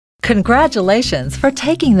Congratulations for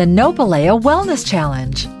taking the Nopalea Wellness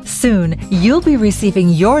Challenge. Soon, you'll be receiving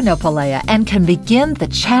your Nopalea and can begin the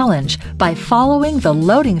challenge by following the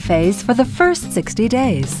loading phase for the first 60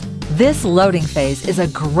 days. This loading phase is a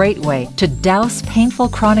great way to douse painful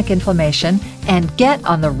chronic inflammation and get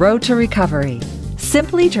on the road to recovery.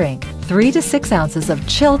 Simply drink 3 to 6 ounces of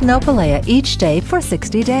chilled Nopalea each day for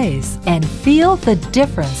 60 days and feel the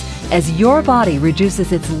difference as your body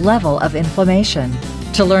reduces its level of inflammation.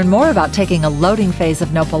 To learn more about taking a loading phase of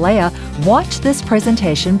Nopalea, watch this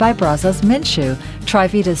presentation by Brazos Minshew,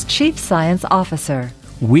 Trivita's Chief Science Officer.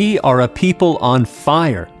 We are a people on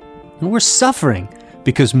fire, and we're suffering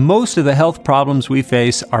because most of the health problems we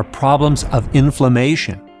face are problems of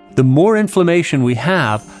inflammation. The more inflammation we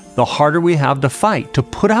have, the harder we have to fight to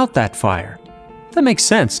put out that fire. That makes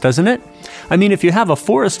sense, doesn't it? I mean, if you have a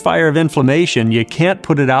forest fire of inflammation, you can't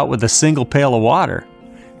put it out with a single pail of water.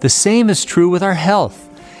 The same is true with our health.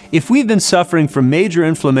 If we've been suffering from major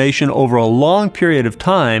inflammation over a long period of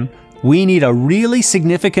time, we need a really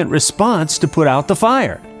significant response to put out the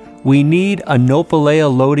fire. We need a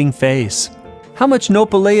Nopalea loading phase. How much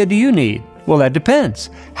Nopalea do you need? Well, that depends.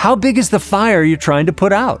 How big is the fire you're trying to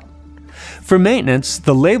put out? For maintenance,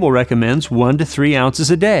 the label recommends 1 to 3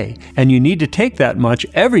 ounces a day, and you need to take that much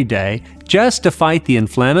every day just to fight the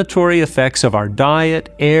inflammatory effects of our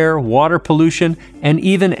diet, air, water pollution, and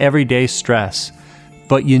even everyday stress.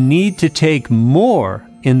 But you need to take more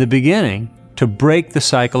in the beginning to break the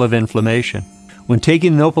cycle of inflammation. When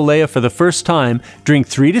taking Nopalea for the first time, drink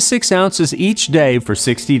 3 to 6 ounces each day for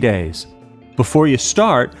 60 days. Before you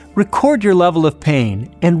start, record your level of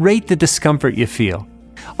pain and rate the discomfort you feel.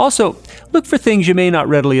 Also, look for things you may not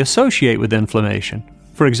readily associate with inflammation.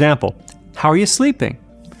 For example, how are you sleeping?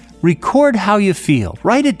 Record how you feel,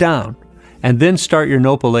 write it down, and then start your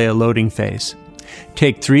Nopalea loading phase.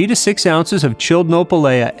 Take 3 to 6 ounces of chilled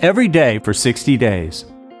Nopalea every day for 60 days.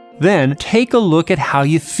 Then take a look at how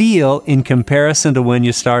you feel in comparison to when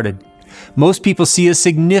you started. Most people see a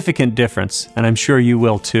significant difference, and I'm sure you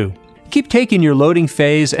will too. Keep taking your loading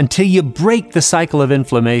phase until you break the cycle of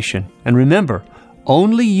inflammation. And remember,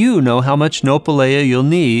 only you know how much Nopalea you'll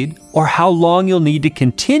need or how long you'll need to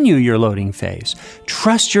continue your loading phase.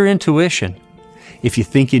 Trust your intuition. If you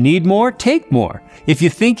think you need more, take more. If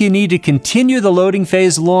you think you need to continue the loading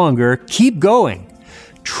phase longer, keep going.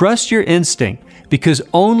 Trust your instinct because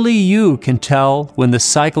only you can tell when the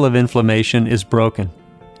cycle of inflammation is broken.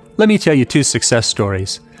 Let me tell you 2 success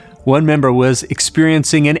stories. One member was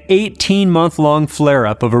experiencing an 18-month-long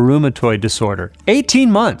flare-up of a rheumatoid disorder.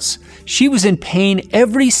 18 months! She was in pain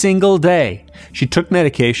every single day. She took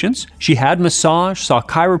medications, she had massage, saw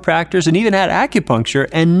chiropractors, and even had acupuncture,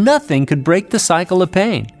 and nothing could break the cycle of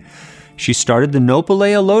pain. She started the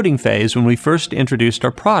Nopalea loading phase when we first introduced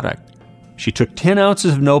our product. She took 10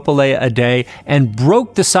 ounces of Nopalea a day and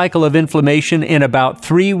broke the cycle of inflammation in about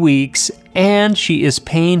 3 weeks, and she is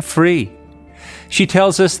pain-free. She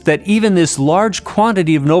tells us that even this large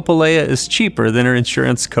quantity of Nopalea is cheaper than her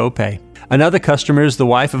insurance copay. Another customer is the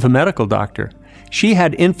wife of a medical doctor. She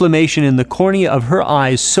had inflammation in the cornea of her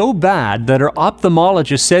eyes so bad that her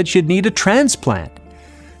ophthalmologist said she'd need a transplant.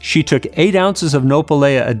 She took 8 ounces of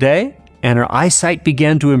Nopalea a day, and her eyesight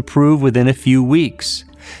began to improve within a few weeks.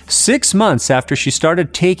 6 months after she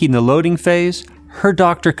started taking the loading phase, her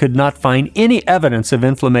doctor could not find any evidence of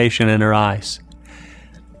inflammation in her eyes.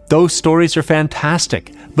 Those stories are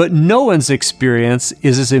fantastic, but no one's experience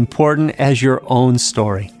is as important as your own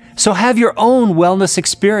story. So have your own wellness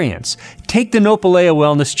experience. Take the Nopalea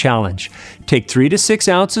Wellness Challenge. Take 3 to 6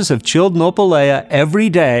 ounces of chilled Nopalea every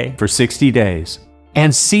day for 60 days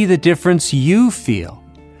and see the difference you feel.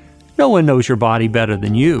 No one knows your body better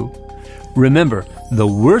than you. Remember, the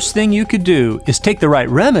worst thing you could do is take the right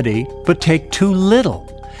remedy, but take too little.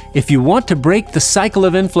 If you want to break the cycle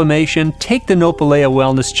of inflammation, take the Nopalea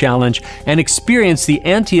Wellness Challenge and experience the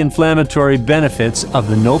anti-inflammatory benefits of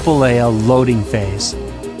the Nopalea loading phase.